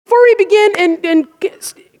we begin and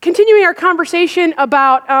continuing our conversation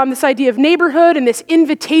about this idea of neighborhood and this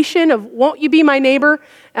invitation of won't you be my neighbor,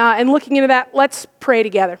 and looking into that, let's pray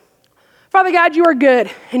together. Father God, you are good,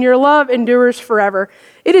 and your love endures forever.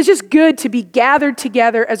 It is just good to be gathered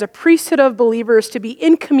together as a priesthood of believers, to be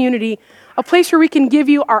in community, a place where we can give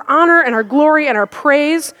you our honor and our glory and our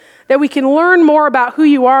praise, that we can learn more about who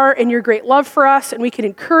you are and your great love for us, and we can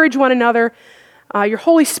encourage one another. Your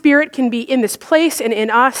Holy Spirit can be in this place and in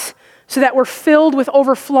us so that we're filled with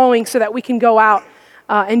overflowing so that we can go out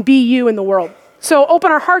and be you in the world. So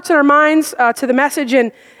open our hearts and our minds to the message,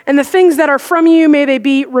 and the things that are from you, may they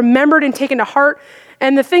be remembered and taken to heart.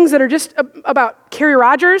 And the things that are just about Carrie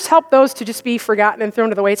Rogers, help those to just be forgotten and thrown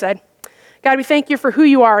to the wayside. God, we thank you for who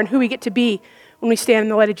you are and who we get to be when we stand in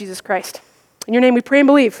the light of Jesus Christ. In your name we pray and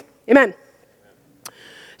believe. Amen.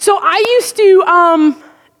 So I used to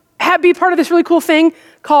be part of this really cool thing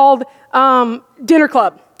called Dinner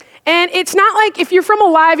Club. And it's not like if you're from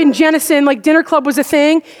Alive in Jenison, like Dinner Club was a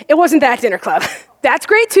thing. It wasn't that Dinner Club. That's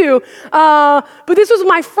great too. But this was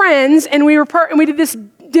my friends, and we did this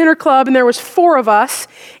dinner club, and there was 4 of us,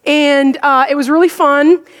 and it was really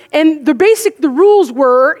fun. And the rules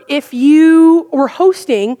were, if you were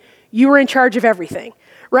hosting, you were in charge of everything,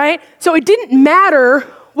 right? So it didn't matter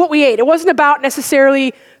what we ate. It wasn't about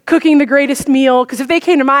necessarily cooking the greatest meal, because if they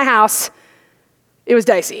came to my house, it was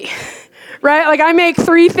dicey. Right? Like I make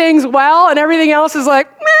 3 things well and everything else is like,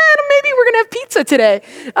 man, maybe we're going to have pizza today.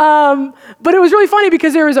 But it was really funny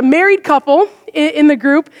because there was a married couple in the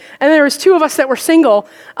group, and there was 2 of us that were single.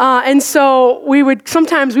 And so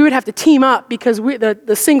sometimes we would have to team up because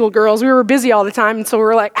the single girls, we were busy all the time. And so we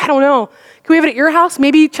were like, I don't know, can we have it at your house?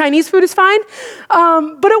 Maybe Chinese food is fine.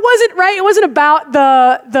 But it wasn't, right? It wasn't about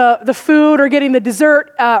the food or getting the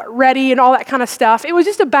dessert ready and all that kind of stuff. It was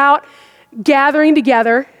just about gathering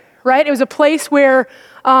together. Right? It was a place where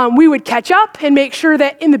we would catch up and make sure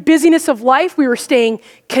that in the busyness of life, we were staying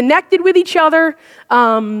connected with each other.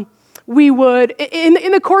 We would,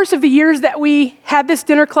 in the course of the years that we had this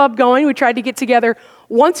dinner club going, we tried to get together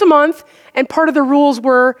once a month, and part of the rules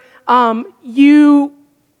were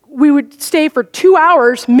we would stay for 2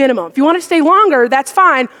 hours minimum. If you want to stay longer, that's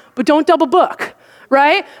fine, but don't double book.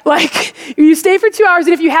 Right? Like, you stay for 2 hours,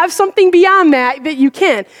 and if you have something beyond that you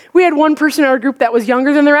can. We had one person in our group that was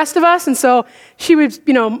younger than the rest of us, and so she was,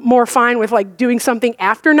 more fine with like doing something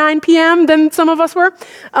after 9 p.m. than some of us were.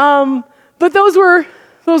 But those are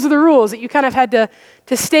the rules, that you kind of had to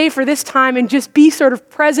stay for this time and just be sort of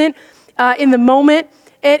present in the moment.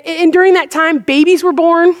 And during that time, babies were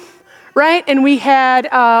born, right? And we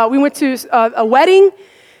went to a wedding.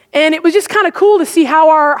 And it was just kind of cool to see how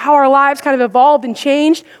our lives kind of evolved and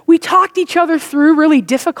changed. We talked each other through really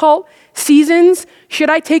difficult seasons. Should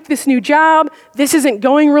I take this new job? This isn't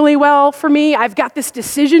going really well for me. I've got this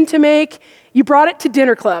decision to make. You brought it to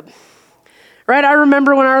Dinner Club, right? I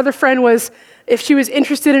remember when our other friend if she was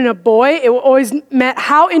interested in a boy, it always meant,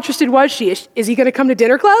 how interested was she? Is he going to come to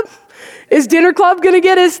Dinner Club? Is Dinner Club going to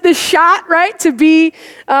get us this shot, right, to be,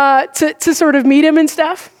 to sort of meet him and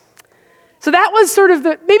stuff? So that was sort of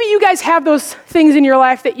maybe you guys have those things in your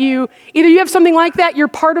life that either you have something like that, you're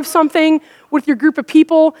part of something with your group of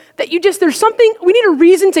people, that there's something, we need a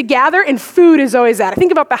reason to gather, and food is always that. I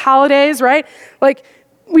think about the holidays, right? Like,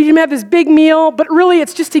 we have this big meal, but really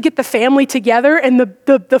it's just to get the family together, and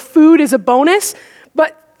the food is a bonus.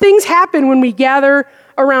 But things happen when we gather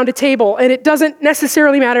around a table, and it doesn't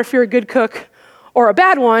necessarily matter if you're a good cook or a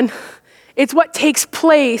bad one. It's what takes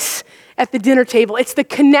place at the dinner table. It's the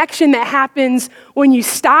connection that happens when you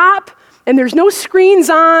stop and there's no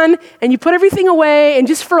screens on and you put everything away, and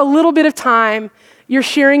just for a little bit of time, you're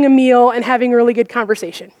sharing a meal and having a really good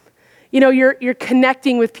conversation. You're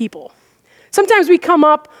connecting with people. Sometimes we come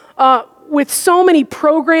up with so many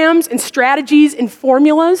programs and strategies and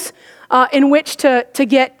formulas in which to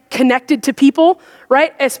get connected to people,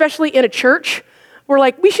 right? Especially in a church. We're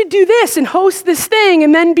like, we should do this and host this thing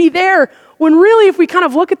and then be there. When really, if we kind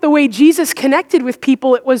of look at the way Jesus connected with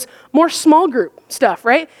people, it was more small group stuff,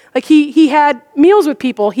 right? Like he had meals with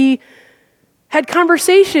people. He had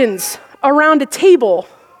conversations around a table,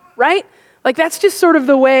 right? Like that's just sort of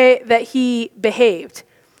the way that he behaved.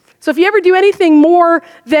 So if you ever do anything more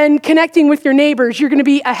than connecting with your neighbors, you're going to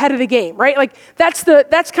be ahead of the game, right? Like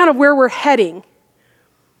that's kind of where we're heading.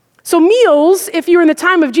 So meals, if you're in the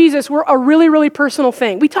time of Jesus, were a really, really personal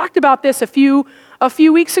thing. We talked about this a few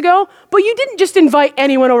weeks ago, but you didn't just invite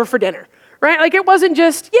anyone over for dinner, right? Like it wasn't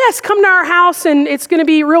just, yes, come to our house and it's going to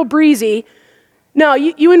be real breezy. No,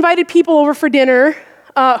 you invited people over for dinner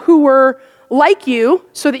who were like you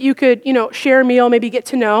so that you could, share a meal, maybe get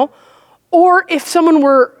to know. Or if someone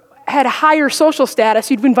were had a higher social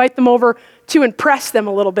status, you'd invite them over to impress them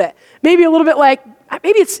a little bit. Maybe a little bit like,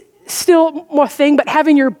 maybe it's still more thing, but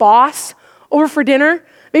having your boss over for dinner.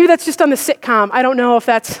 Maybe that's just on the sitcom. I don't know if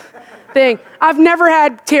that's a thing. I've never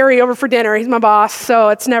had Terry over for dinner. He's my boss, so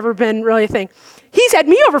it's never been really a thing. He's had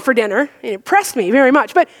me over for dinner. It impressed me very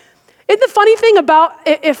much. But isn't the funny thing about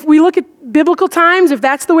if we look at biblical times, if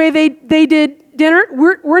that's the way they did dinner,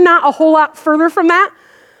 we're not a whole lot further from that.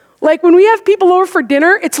 Like when we have people over for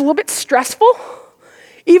dinner, it's a little bit stressful.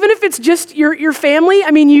 Even if it's just your family.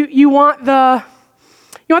 I mean, you want the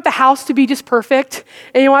house to be just perfect,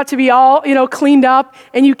 and you want it to be all, cleaned up,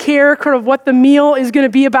 and you care kind of what the meal is going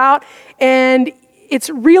to be about. And it's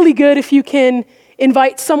really good if you can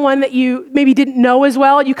invite someone that you maybe didn't know as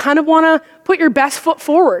well. You kind of want to put your best foot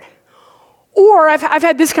forward. Or I've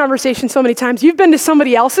had this conversation so many times. You've been to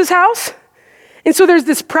somebody else's house, and so there's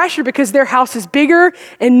this pressure because their house is bigger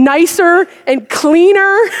and nicer and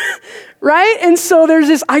cleaner, right? And so there's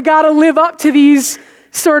this, I got to live up to these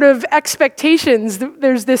sort of expectations.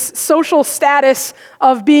 There's this social status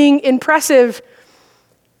of being impressive.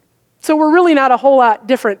 So we're really not a whole lot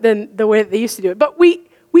different than the way that they used to do it. But we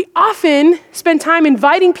often spend time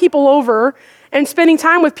inviting people over and spending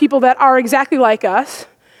time with people that are exactly like us,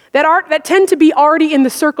 that tend to be already in the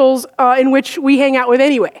circles in which we hang out with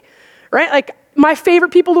anyway, right? Like my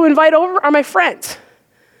favorite people to invite over are my friends.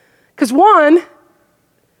 Because one,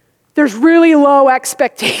 there's really low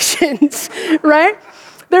expectations, right?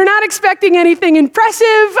 They're not expecting anything impressive.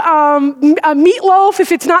 A meatloaf,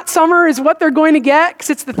 if it's not summer, is what they're going to get because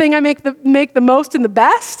it's the thing I make the most and the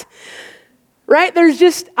best, right? There's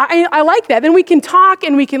just, I like that. Then we can talk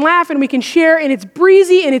and we can laugh and we can share, and it's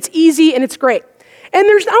breezy and it's easy and it's great. And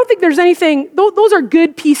I don't think there's anything, those are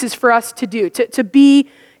good pieces for us to do, to be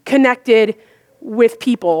connected with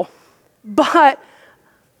people. But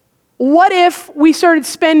what if we started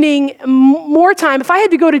spending more time, if I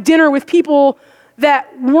had to go to dinner with people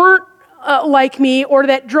that weren't like me or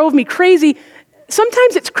that drove me crazy?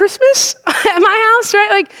 Sometimes it's Christmas at my house, right?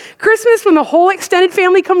 Like Christmas when the whole extended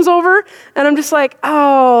family comes over, and I'm just like,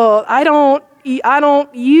 oh, I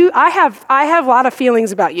have a lot of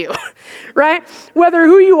feelings about you, right? Whether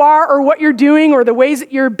who you are or what you're doing or the ways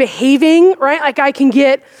that you're behaving, right? Like I can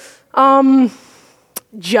get judgy,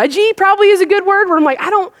 probably is a good word, where I'm like,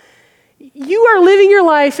 you are living your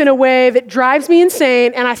life in a way that drives me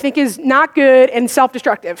insane and I think is not good and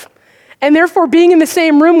self-destructive. And therefore, being in the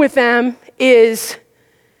same room with them is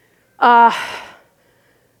the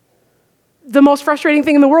most frustrating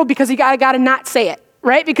thing in the world because you gotta not say it,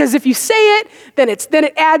 right? Because if you say it, then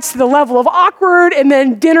it adds to the level of awkward, and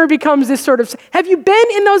then dinner becomes this sort of, have you been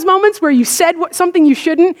in those moments where you said something you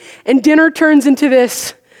shouldn't, and dinner turns into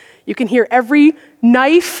this, you can hear every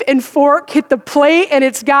knife and fork hit the plate, and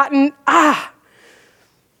it's gotten,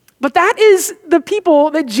 But that is the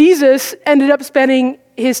people that Jesus ended up spending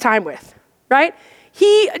his time with, right?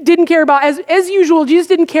 He didn't care about, as usual, Jesus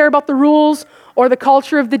didn't care about the rules or the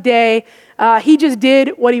culture of the day. He just did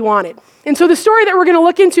what he wanted. And so the story that we're going to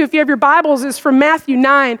look into, if you have your Bibles, is from Matthew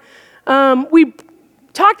 9. We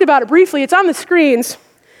talked about it briefly. It's on the screens.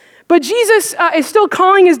 But Jesus is still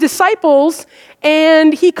calling his disciples,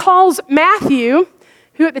 and he calls Matthew,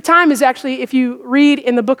 who at the time is actually, if you read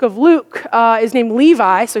in the book of Luke, is named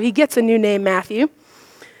Levi, so he gets a new name, Matthew.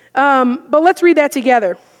 But let's read that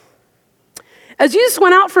together. As Jesus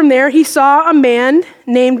went out from there, he saw a man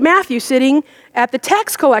named Matthew sitting at the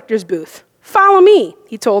tax collector's booth. "Follow me,"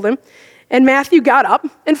 he told him. And Matthew got up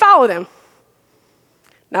and followed him.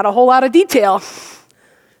 Not a whole lot of detail.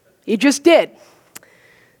 He just did.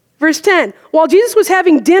 Verse 10, while Jesus was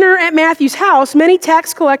having dinner at Matthew's house, many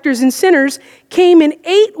tax collectors and sinners came and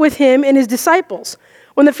ate with him and his disciples.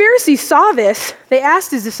 When the Pharisees saw this, they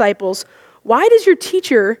asked his disciples, "Why does your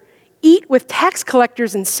teacher eat with tax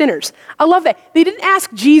collectors and sinners?" I love that. They didn't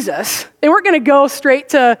ask Jesus. They weren't going to go straight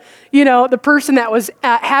to, the person that was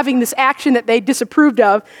having this action that they disapproved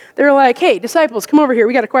of. They were like, "Hey, disciples, come over here.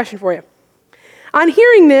 We got a question for you." On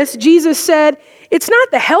hearing this, Jesus said, "It's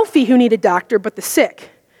not the healthy who need a doctor, but the sick.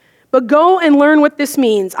 But go and learn what this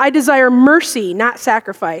means. I desire mercy, not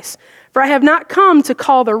sacrifice. For I have not come to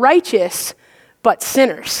call the righteous, but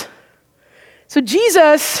sinners." So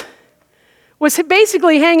Jesus was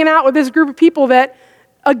basically hanging out with this group of people that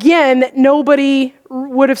nobody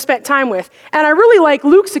would have spent time with. And I really like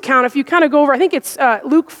Luke's account. If you kind of go over, I think it's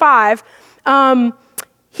Luke 5,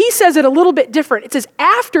 he says it a little bit different. It says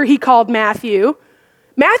after he called Matthew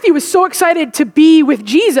was so excited to be with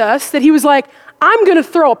Jesus that he was like, "I'm going to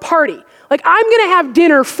throw a party. Like, I'm going to have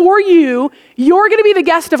dinner for you. You're going to be the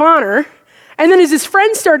guest of honor." And then as his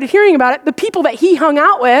friends started hearing about it, the people that he hung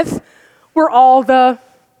out with were all the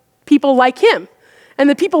people like him. And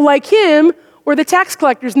the people like him were the tax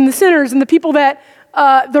collectors and the sinners and the people that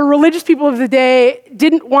the religious people of the day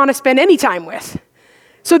didn't want to spend any time with.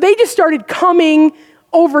 So they just started coming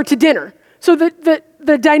over to dinner. So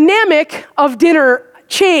the dynamic of dinner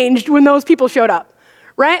changed when those people showed up,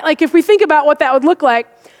 right? Like if we think about what that would look like,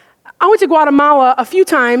 I went to Guatemala a few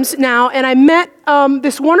times now, and I met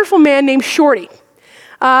this wonderful man named Shorty.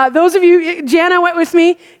 Those of you, Jana went with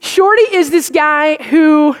me. Shorty is this guy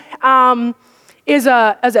who is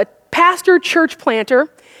a pastor, church planter.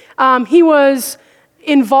 He was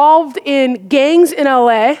involved in gangs in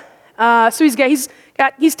LA. So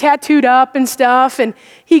he's tattooed up and stuff, and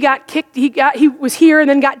he got kicked. He was here and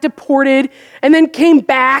then got deported, and then came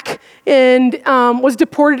back and was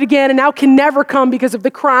deported again, and now can never come because of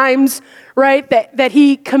the crimes, right, that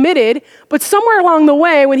he committed. But somewhere along the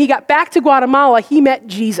way, when he got back to Guatemala, he met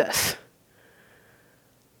Jesus.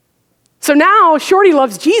 So now Shorty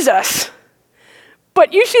loves Jesus,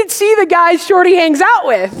 but you should see the guys Shorty hangs out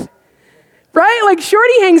with, right? Like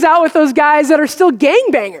Shorty hangs out with those guys that are still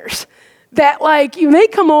gangbangers. That like, when they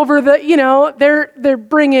come over, they're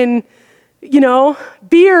bringing,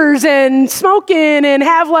 beers and smoking and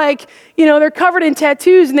have like, they're covered in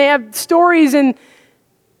tattoos and they have stories and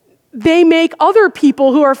they make other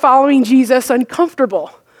people who are following Jesus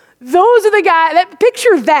uncomfortable. Those are the guys,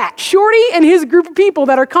 picture that, Shorty and his group of people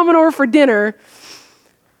that are coming over for dinner.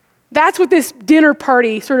 That's what this dinner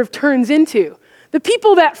party sort of turns into. The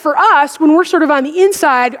people that for us, when we're sort of on the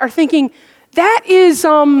inside, are thinking, that is,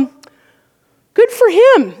 good for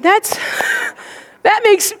him. I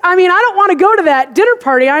don't want to go to that dinner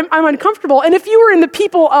party. I'm uncomfortable. And if you were in the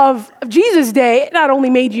people of Jesus' day, it not only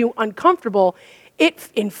made you uncomfortable, it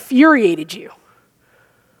infuriated you.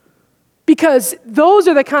 Because those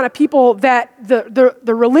are the kind of people that the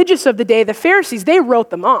religious of the day, the Pharisees, they wrote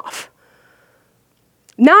them off.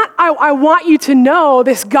 Not, I want you to know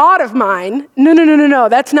this God of mine. No.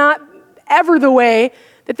 That's not ever the way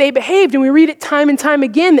that they behaved, and we read it time and time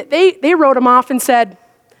again that they wrote him off and said,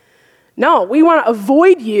 no, we want to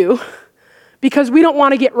avoid you because we don't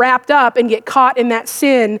want to get wrapped up and get caught in that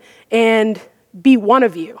sin and be one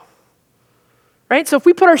of you, right? So if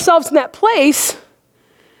we put ourselves in that place,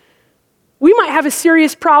 we might have a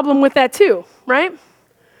serious problem with that too, right?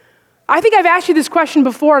 I think I've asked you this question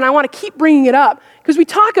before, and I want to keep bringing it up because we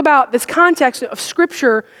talk about this context of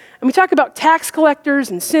Scripture, and we talk about tax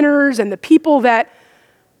collectors and sinners and the people that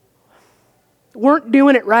weren't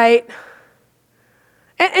doing it right.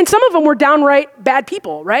 And some of them were downright bad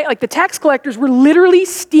people, right? Like the tax collectors were literally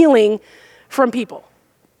stealing from people.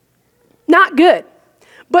 Not good.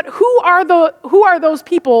 But who are those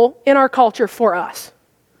people in our culture for us?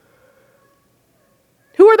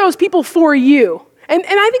 Who are those people for you? And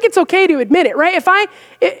I think it's okay to admit it, right?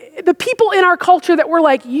 The people in our culture that were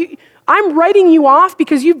like, I'm writing you off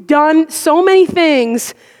because you've done so many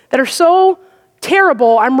things that are so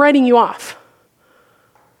terrible, I'm writing you off.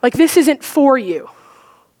 Like, this isn't for you.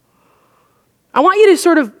 I want you to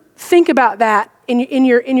sort of think about that in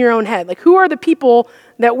your own head. Like, who are the people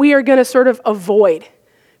that we are going to sort of avoid?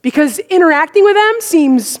 Because interacting with them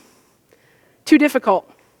seems too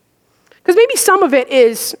difficult. Because maybe some of it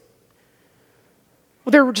is,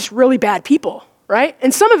 well, they're just really bad people, right?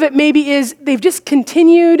 And some of it maybe is they've just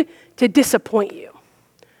continued to disappoint you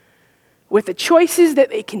with the choices that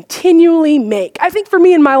they continually make. I think for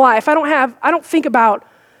me in my life, when I think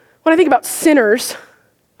about sinners,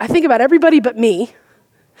 I think about everybody but me.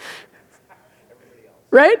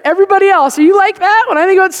 Right? Everybody else. Are you like that? When I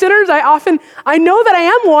think about sinners, I know that I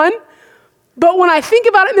am one, but when I think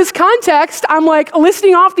about it in this context, I'm like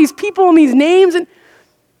listing off these people and these names, and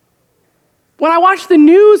when I watch the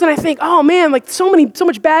news and I think, oh man, like so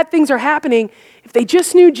much bad things are happening, if they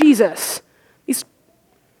just knew Jesus.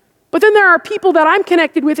 But then there are people that I'm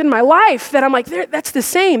connected with in my life that I'm like, that's the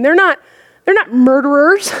same. They're not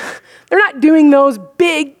murderers. They're not doing those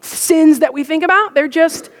big sins that we think about. They're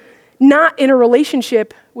just not in a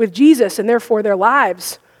relationship with Jesus, and therefore their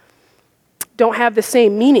lives don't have the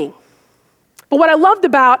same meaning. But what I loved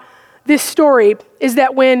about this story is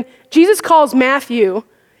that when Jesus calls Matthew,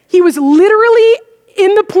 he was literally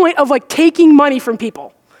in the point of like taking money from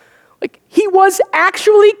people. Like he was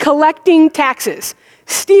actually collecting taxes,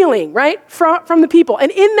 stealing, right, from the people.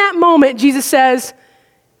 And in that moment, Jesus says,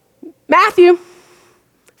 Matthew,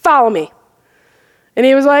 follow me. And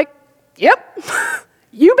he was like, yep,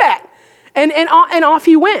 you bet. And off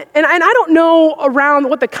he went. And I don't know around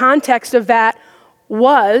what the context of that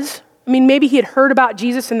was. I mean, maybe he had heard about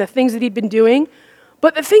Jesus and the things that he'd been doing.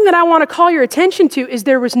 But the thing that I want to call your attention to is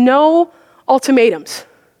there was no ultimatums.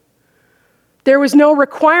 There was no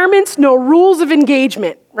requirements, no rules of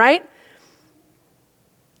engagement, right?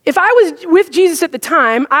 If I was with Jesus at the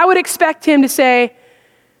time, I would expect him to say,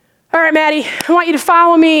 all right, Maddie, I want you to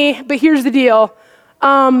follow me, but here's the deal.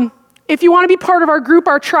 If you want to be part of our group,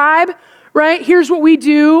 our tribe, right, here's what we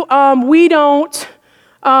do. We don't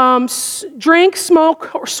drink,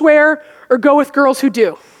 smoke, or swear, or go with girls who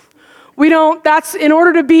do. We don't, that's in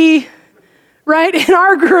order to be, right, in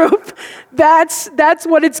our group, that's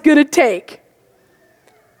what it's going to take.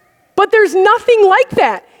 But there's nothing like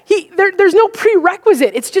that. There's no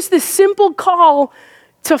prerequisite. It's just this simple call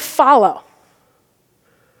to follow.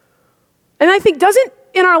 And I think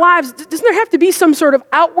in our lives, doesn't there have to be some sort of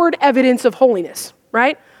outward evidence of holiness,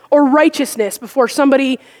 right? Or righteousness before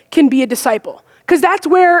somebody can be a disciple? Because that's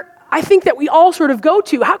where I think that we all sort of go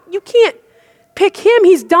to. You can't pick him.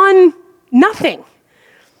 He's done nothing.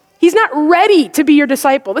 He's not ready to be your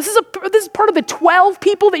disciple. This is part of the 12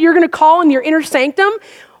 people that you're going to call in your inner sanctum.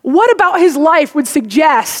 What about his life would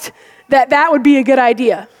suggest that would be a good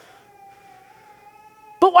idea?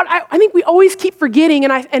 But what I think we always keep forgetting,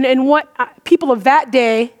 and what people of that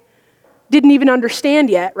day didn't even understand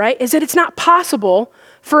yet, right, is that it's not possible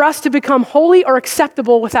for us to become holy or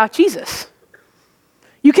acceptable without Jesus.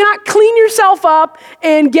 You cannot clean yourself up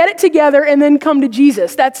and get it together and then come to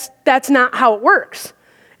Jesus. That's not how it works.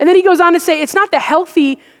 And then he goes on to say, it's not the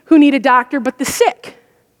healthy who need a doctor, but the sick.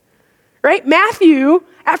 Right? Matthew,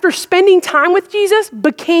 after spending time with Jesus,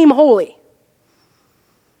 became holy.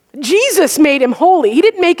 Jesus made him holy. He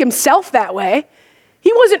didn't make himself that way.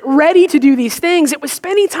 He wasn't ready to do these things. It was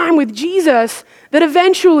spending time with Jesus that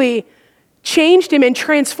eventually changed him and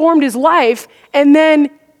transformed his life, and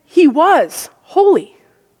then he was holy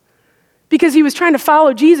because he was trying to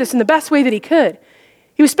follow Jesus in the best way that he could.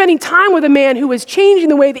 He was spending time with a man who was changing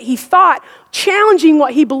the way that he thought, challenging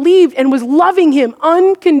what he believed, and was loving him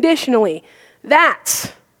unconditionally.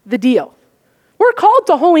 That's the deal. We're called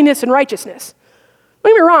to holiness and righteousness.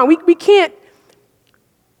 Don't get me wrong, we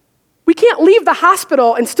can't leave the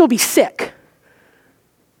hospital and still be sick,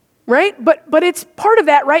 right? But it's part of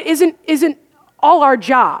that, right? Isn't all our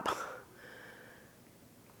job.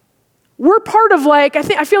 We're part of I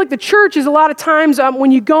feel like the church is a lot of times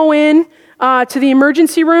when you go in to the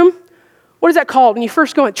emergency room, what is that called when you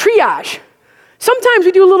first go in? Triage. Sometimes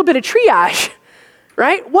we do a little bit of triage,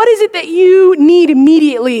 right? What is it that you need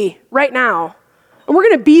immediately right now? And we're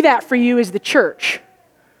going to be that for you as the church.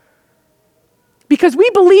 Because we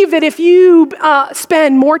believe that if you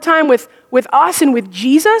spend more time with us and with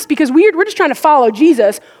Jesus, because we're just trying to follow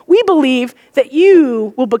Jesus, we believe that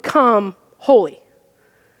you will become holy.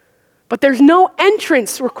 But there's no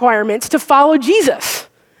entrance requirements to follow Jesus.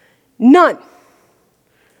 None. And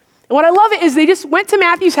what I love is they just went to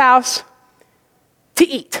Matthew's house to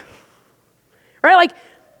eat. Right?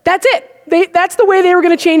 That's it. That's the way they were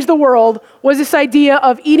going to change the world, was this idea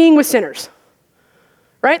of eating with sinners.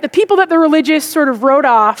 Right? The people that the religious sort of wrote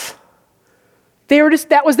off,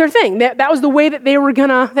 that was their thing. That was the way that they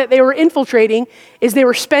were infiltrating, is they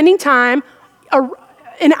were spending time,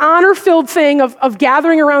 an honor-filled thing of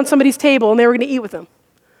gathering around somebody's table, and they were going to eat with them.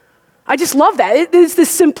 I just love that. It is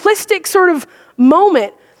this simplistic sort of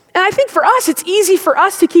moment. And I think for us, it's easy for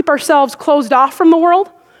us to keep ourselves closed off from the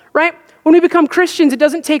world, right? When we become Christians, it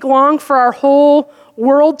doesn't take long for our whole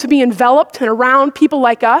world to be enveloped and around people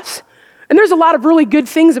like us. And there's a lot of really good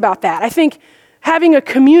things about that. I think having a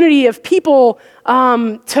community of people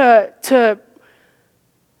to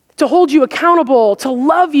hold you accountable, to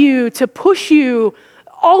love you, to push you,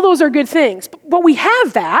 all those are good things. But we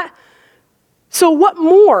have that. So what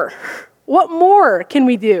more? What more can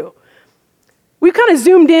we do? We've kind of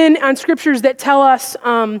zoomed in on scriptures that tell us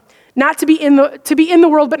not to be in the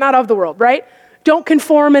world, but not of the world, right? Don't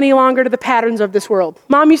conform any longer to the patterns of this world.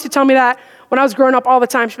 Mom used to tell me that when I was growing up all the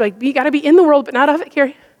time. She'd be like, you got to be in the world, but not of it,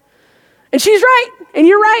 Carrie. And she's right, and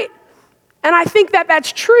you're right. And I think that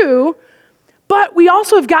that's true, but we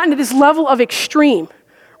also have gotten to this level of extreme,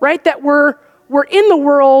 right? That we're in the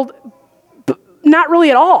world, but not really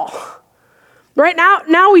at all. Right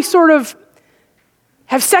now we sort of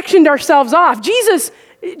have sectioned ourselves off. Jesus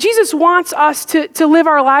wants us to live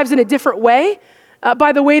our lives in a different way.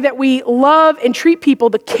 By the way that we love and treat people,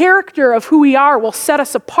 the character of who we are will set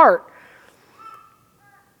us apart.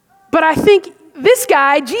 But I think this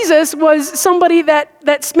guy, Jesus, was somebody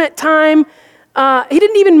that spent time, he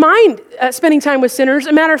didn't even mind spending time with sinners.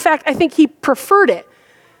 As a matter of fact, I think he preferred it.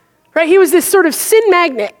 Right? He was this sort of sin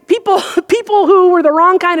magnet. People who were the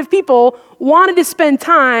wrong kind of people wanted to spend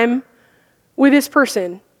time with this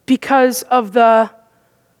person because of the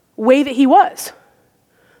way that he was.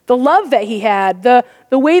 the love that he had, the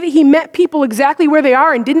way that he met people exactly where they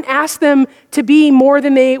are and didn't ask them to be more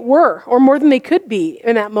than they were or more than they could be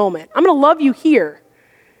in that moment. I'm going to love you here.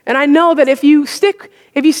 And I know that if you stick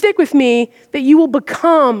with me, that you will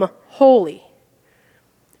become holy.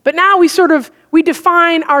 But now we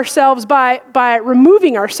define ourselves by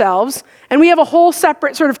removing ourselves, and we have a whole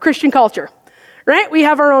separate sort of Christian culture, right? We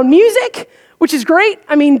have our own music, which is great.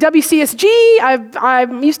 I mean, WCSG, I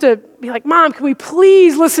used to be like, Mom, can we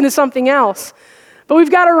please listen to something else? But we've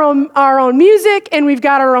got our own music, and we've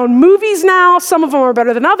got our own movies now. Some of them are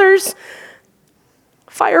better than others.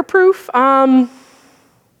 Fireproof, right?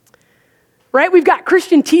 We've got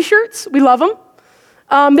Christian t-shirts. We love them.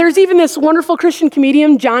 There's even this wonderful Christian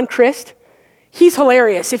comedian, John Crist. He's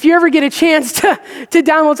hilarious. If you ever get a chance to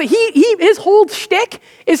download it, his whole shtick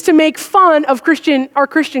is to make fun of our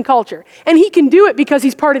Christian culture. And he can do it because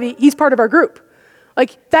he's part of our group.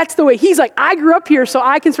 Like, that's the way, he's like, I grew up here, so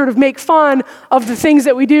I can sort of make fun of the things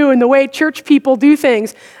that we do and the way church people do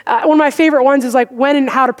things. One of my favorite ones is like when and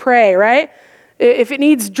how to pray, right? If it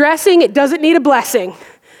needs dressing, it doesn't need a blessing.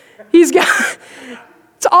 He's got...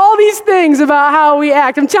 It's all these things about how we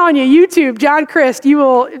act. I'm telling you, YouTube, John Crist,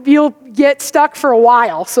 you'll get stuck for a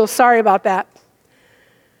while, so sorry about that.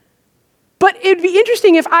 But it'd be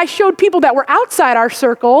interesting if I showed people that were outside our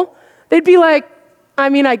circle, they'd be like, I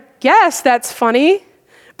mean, I guess that's funny,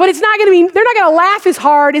 but they're not gonna laugh as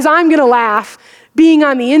hard as I'm gonna laugh being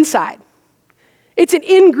on the inside. It's an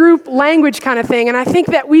in-group language kind of thing, and I think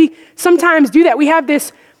that we sometimes do that. We have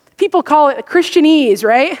this, people call it Christianese,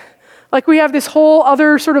 right? Like we have this whole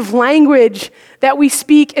other sort of language that we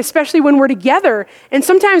speak, especially when we're together. And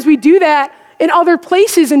sometimes we do that in other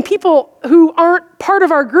places, and people who aren't part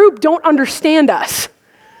of our group don't understand us,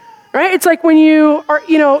 right? It's like when you are,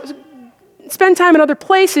 spend time in other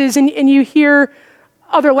places and you hear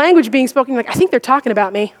other language being spoken, like, I think they're talking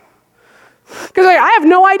about me. Because I have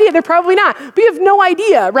no idea. They're probably not. But you have no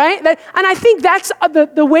idea, right? And I think that's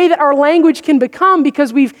the way that our language can become,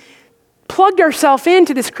 because we've plugged ourselves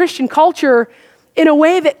into this Christian culture in a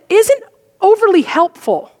way that isn't overly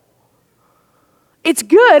helpful. It's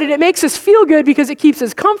good, and it makes us feel good because it keeps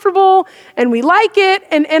us comfortable, and we like it,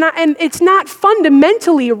 and it's not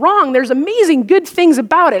fundamentally wrong. There's amazing good things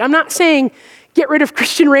about it. I'm not saying get rid of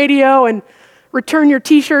Christian radio and return your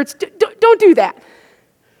t-shirts. Don't do that.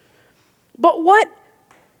 But what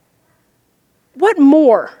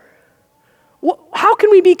more? How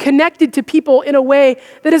can we be connected to people in a way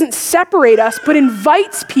that doesn't separate us, but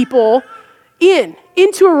invites people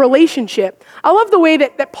into a relationship? I love the way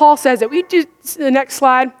that Paul says it. We do the next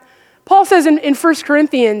slide. Paul says in 1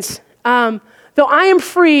 Corinthians, though I am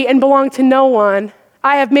free and belong to no one,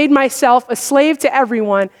 I have made myself a slave to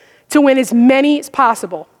everyone to win as many as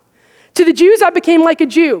possible. To the Jews, I became like a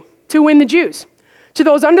Jew to win the Jews. To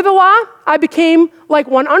those under the law, I became like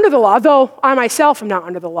one under the law, though I myself am not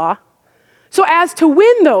under the law, so as to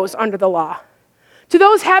win those under the law. To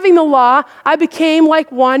those having the law, I became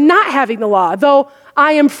like one not having the law, though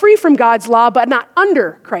I am free from God's law, but not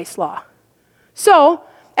under Christ's law. So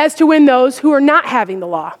as to win those who are not having the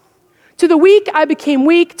law. To the weak, I became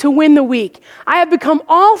weak to win the weak. I have become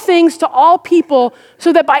all things to all people,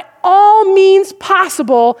 so that by all means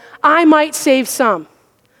possible, I might save some.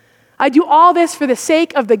 I do all this for the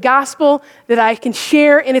sake of the gospel, that I can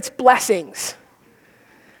share in its blessings.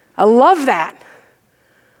 I love that.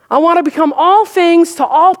 I want to become all things to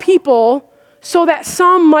all people so that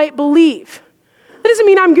some might believe. That doesn't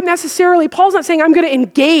mean I'm necessarily, Paul's not saying I'm going to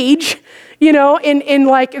engage, in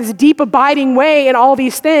like this deep abiding way in all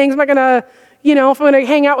these things. I'm not going to, if I'm going to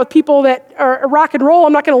hang out with people that are rock and roll,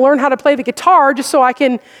 I'm not going to learn how to play the guitar just so I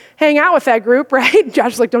can hang out with that group, right?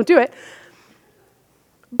 Josh's like, don't do it.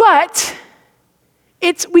 But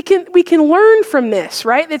we can learn from this,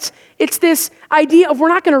 right? It's this idea of we're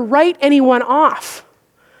not going to write anyone off,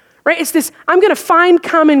 right? It's this, I'm going to find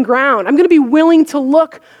common ground. I'm going to be willing to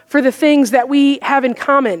look for the things that we have in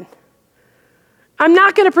common. I'm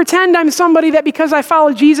not going to pretend I'm somebody that because I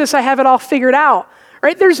follow Jesus, I have it all figured out,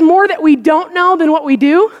 right? There's more that we don't know than what we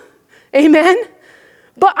do, amen?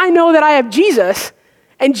 But I know that I have Jesus,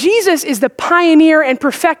 and Jesus is the pioneer and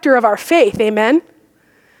perfecter of our faith, amen?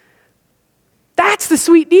 That's the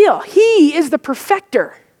sweet deal. He is the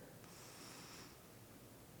perfecter.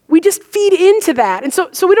 We just feed into that. And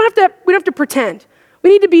so we don't have to pretend.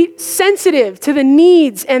 We need to be sensitive to the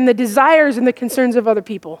needs and the desires and the concerns of other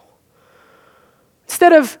people.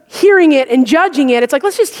 Instead of hearing it and judging it, it's like,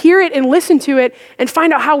 let's just hear it and listen to it and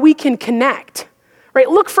find out how we can connect. Right?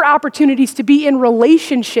 Look for opportunities to be in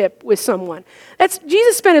relationship with someone.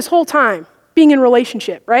 Jesus spent his whole time being in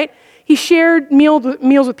relationship, right? He shared meals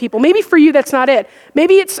with people. Maybe for you, that's not it.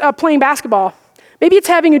 Maybe it's playing basketball. Maybe it's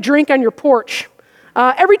having a drink on your porch.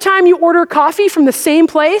 Every time you order coffee from the same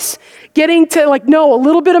place, getting to know a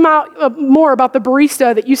little bit more about the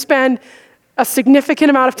barista that you spend a significant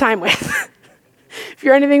amount of time with. If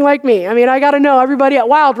you're anything like me. I mean, I got to know everybody at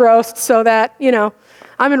Wild Roast so that,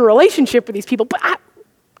 I'm in a relationship with these people. But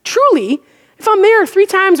truly, if I'm there 3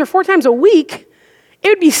 times or 4 times a week, it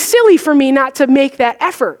would be silly for me not to make that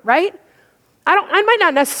effort, right? I might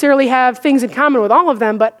not necessarily have things in common with all of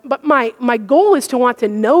them, but my goal is to want to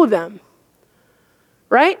know them,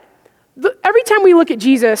 right? Every time we look at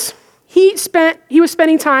Jesus, he was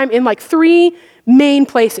spending time in 3 main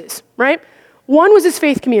places, right? One was his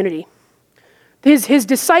faith community. His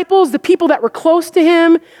disciples, the people that were close to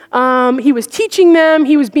him, he was teaching them,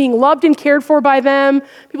 he was being loved and cared for by them,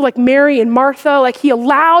 people like Mary and Martha, he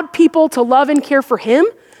allowed people to love and care for him.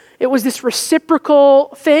 It was this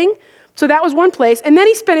reciprocal thing. So that was one place. And then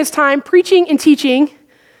he spent his time preaching and teaching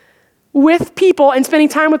with people and spending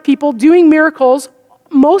time with people, doing miracles,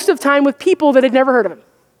 most of the time with people that had never heard of him.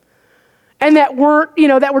 And that weren't,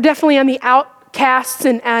 that were definitely on the outcasts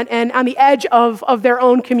and on the edge of their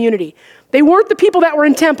own community. They weren't the people that were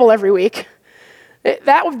in temple every week.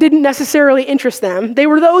 That didn't necessarily interest them. They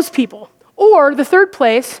were those people. Or the third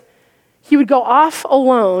place, he would go off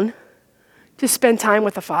alone to spend time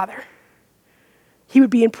with the Father. He would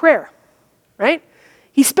be in prayer, right?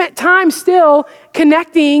 He spent time still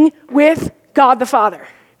connecting with God the Father.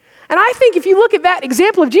 And I think if you look at that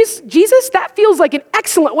example of Jesus, that feels like an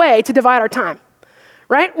excellent way to divide our time,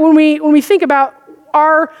 right? When we think about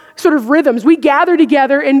our sort of rhythms, we gather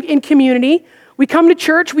together in community, we come to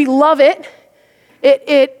church, we love it.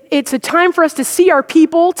 It's a time for us to see our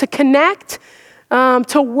people, to connect,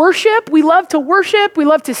 to worship. We love to worship, we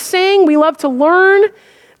love to sing, we love to learn.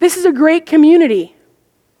 This is a great community.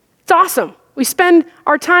 It's awesome. We spend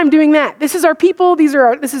our time doing that. This is our people,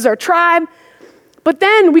 this is our tribe. But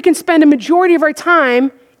then we can spend a majority of our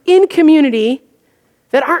time in community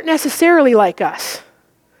that aren't necessarily like us.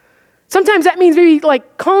 Sometimes that means maybe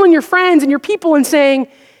calling your friends and your people and saying,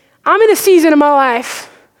 I'm in a season of my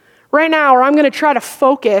life right now where I'm going to try to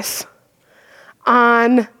focus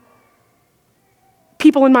on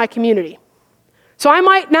people in my community. So I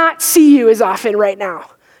might not see you as often right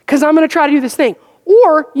now because I'm going to try to do this thing.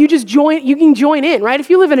 Or you can join in, right? If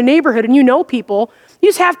you live in a neighborhood and you know people, you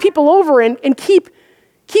just have people over and keep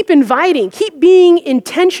inviting, keep being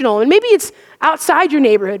intentional. And maybe it's outside your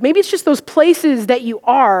neighborhood. Maybe it's just those places that you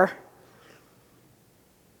are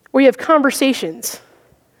where you have conversations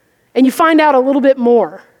and you find out a little bit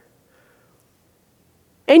more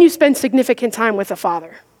and you spend significant time with the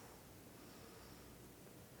Father.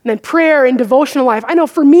 And then prayer and devotional life. I know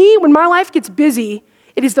for me, when my life gets busy,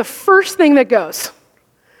 it is the first thing that goes.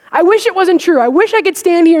 I wish it wasn't true. I wish I could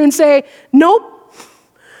stand here and say, nope,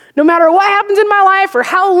 no matter what happens in my life or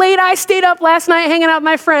how late I stayed up last night hanging out with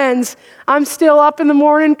my friends, I'm still up in the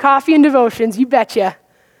morning, coffee and devotions, you betcha.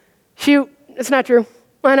 Shoot, it's not true.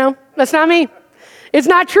 I know, that's not me. It's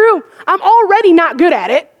not true. I'm already not good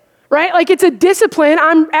at it, right? It's a discipline.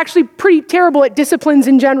 I'm actually pretty terrible at disciplines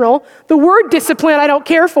in general. The word discipline I don't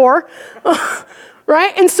care for,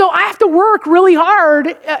 right? And so I have to work really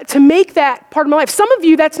hard to make that part of my life. Some of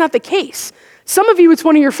you, that's not the case. Some of you, it's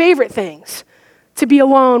one of your favorite things to be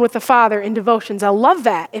alone with the Father in devotions. I love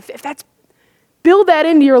that. If that's, build that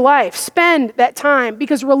into your life. Spend that time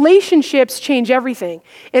because relationships change everything.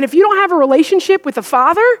 And if you don't have a relationship with the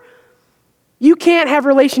Father, you can't have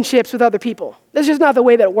relationships with other people. That's just not the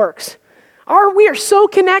way that it works. We are so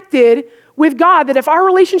connected with God that if our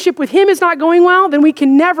relationship with Him is not going well, then we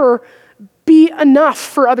can never be enough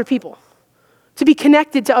for other people, to be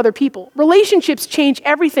connected to other people. Relationships change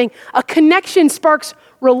everything. A connection sparks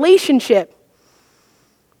relationship.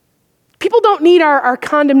 People don't need our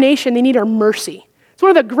condemnation, they need our mercy. It's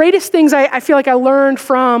one of the greatest things I feel like I learned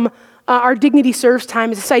from our Dignity Serves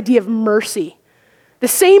time is this idea of mercy. The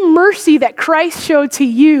same mercy that Christ showed to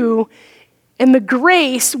you and the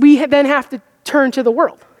grace we then have to turn to the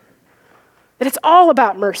world. That it's all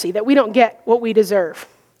about mercy, that we don't get what we deserve.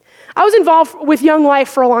 I was involved with Young Life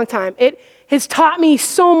for a long time. It has taught me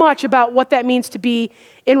so much about what that means to be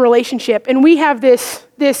in relationship. And we have this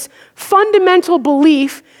fundamental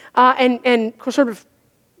belief and sort of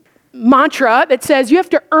mantra that says you have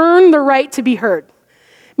to earn the right to be heard.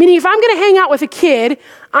 Meaning if I'm going to hang out with a kid,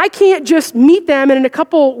 I can't just meet them and in a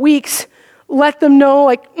couple weeks let them know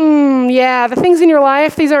yeah, the things in your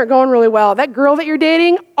life, these aren't going really well. That girl that you're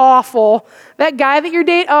dating, awful. That guy that you're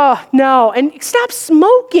dating, oh, no. And stop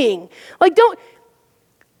smoking.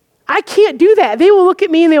 I can't do that. They will look at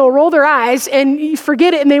me and they will roll their eyes and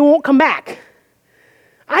forget it and they won't come back.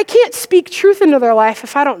 I can't speak truth into their life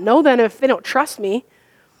if I don't know them, if they don't trust me.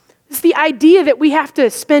 It's the idea that we have to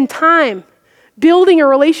spend time building a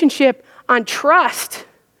relationship on trust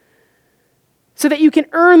so that you can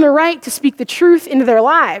earn the right to speak the truth into their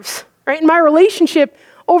lives. Right? In my relationship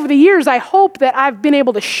over the years, I hope that I've been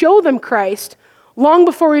able to show them Christ long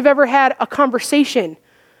before we've ever had a conversation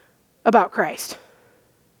about Christ.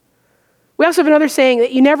 We also have another saying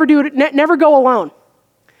that you never go alone.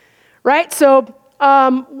 Right? So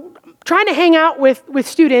trying to hang out with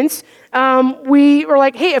students, we were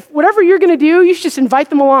like, hey, if whatever you're going to do, you should just invite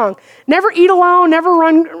them along. Never eat alone, never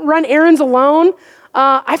run errands alone.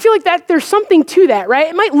 I feel like that there's something to that, right?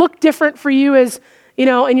 It might look different for you as,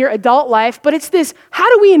 in your adult life, but it's this, how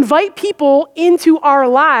do we invite people into our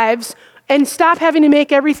lives and stop having to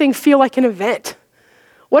make everything feel like an event?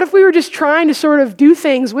 What if we were just trying to sort of do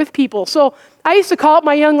things with people? So I used to call up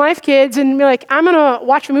my Young Life kids and be like, I'm going to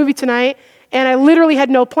watch a movie tonight, and I literally had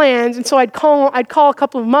no plans, and so I'd call a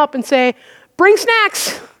couple of them up and say, bring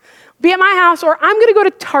snacks, be at my house, or I'm going to go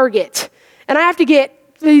to Target, and I have to get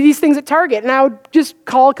these things at Target, and I would just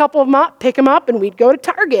call a couple of them up, pick them up, and we'd go to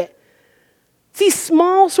Target. It's these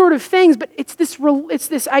small sort of things, but it's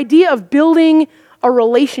this idea of building a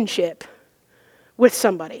relationship with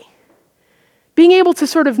somebody. Being able to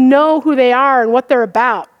sort of know who they are and what they're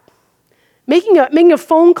about. Making a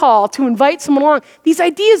phone call to invite someone along. These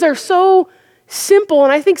ideas are so simple,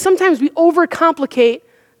 and I think sometimes we overcomplicate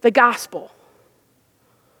the gospel.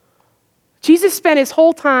 Jesus spent his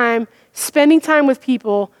whole time spending time with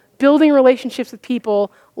people, building relationships with people,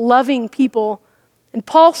 loving people. And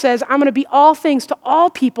Paul says, I'm going to be all things to all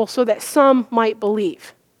people so that some might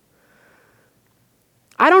believe.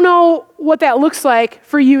 I don't know what that looks like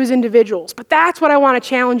for you as individuals, but that's what I want to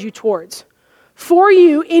challenge you towards. For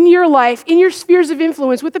you, in your life, in your spheres of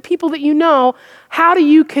influence, with the people that you know, how do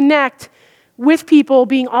you connect with people,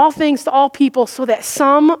 being all things to all people so that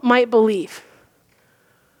some might believe?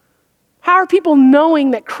 How are people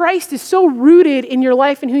knowing that Christ is so rooted in your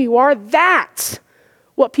life and who you are? That's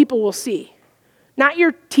what people will see. Not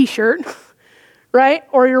your t-shirt, right?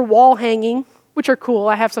 Or your wall hanging, which are cool.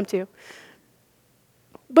 I have some too.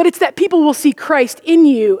 But it's that people will see Christ in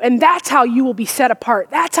you, and that's how you will be set apart.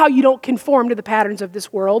 That's how you don't conform to the patterns of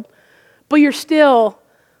this world, but you're still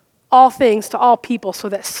all things to all people so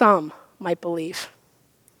that some might believe.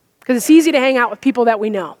 Because it's easy to hang out with people that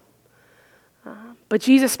we know. But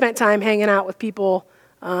Jesus spent time hanging out with people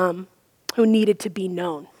who needed to be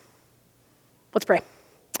known. Let's pray.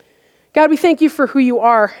 God, we thank you for who you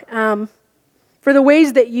are, for the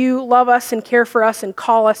ways that you love us and care for us and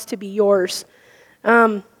call us to be yours.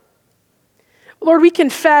 Lord, we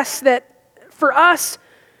confess that for us,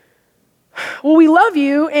 well, we love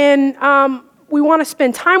you and we want to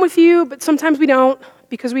spend time with you, but sometimes we don't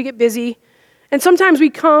because we get busy. And sometimes we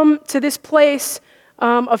come to this place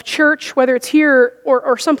of church, whether it's here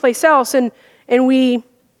or someplace else, and we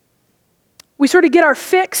sort of get our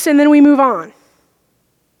fix and then we move on.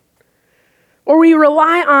 Or we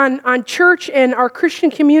rely on church and our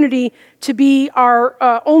Christian community to be our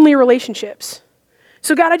only relationships.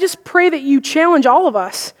 So God, I just pray that you challenge all of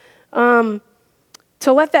us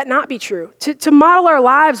to let that not be true, to model our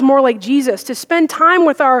lives more like Jesus, to spend time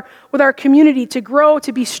with our community, to grow,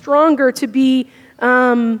 to be stronger, to be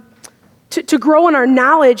to grow in our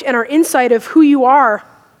knowledge and our insight of who you are,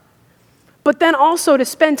 but then also to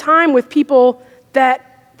spend time with people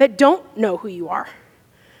that don't know who you are,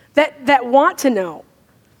 that want to know.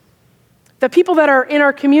 The people that are in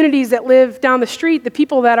our communities that live down the street, the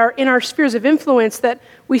people that are in our spheres of influence that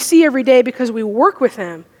we see every day because we work with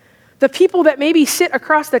them, the people that maybe sit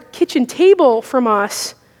across the kitchen table from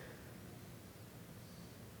us.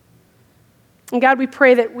 And God, we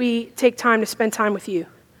pray that we take time to spend time with you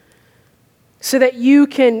so that you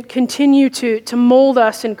can continue to mold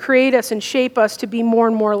us and create us and shape us to be more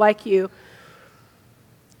and more like you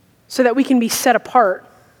so that we can be set apart,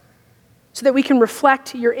 so that we can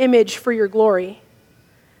reflect your image for your glory.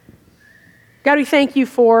 God, we thank you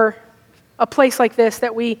for a place like this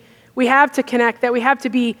that we have to connect, that we have to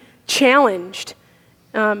be challenged,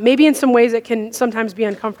 maybe in some ways that can sometimes be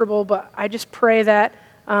uncomfortable, but I just pray that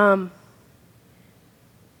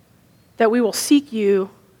that we will seek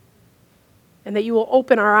you and that you will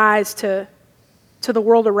open our eyes to the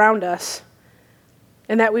world around us,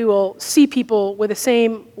 and that we will see people with the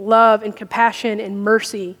same love and compassion and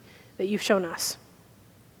mercy that you've shown us.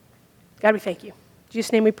 God, we thank you. In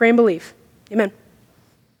Jesus' name we pray and believe. Amen.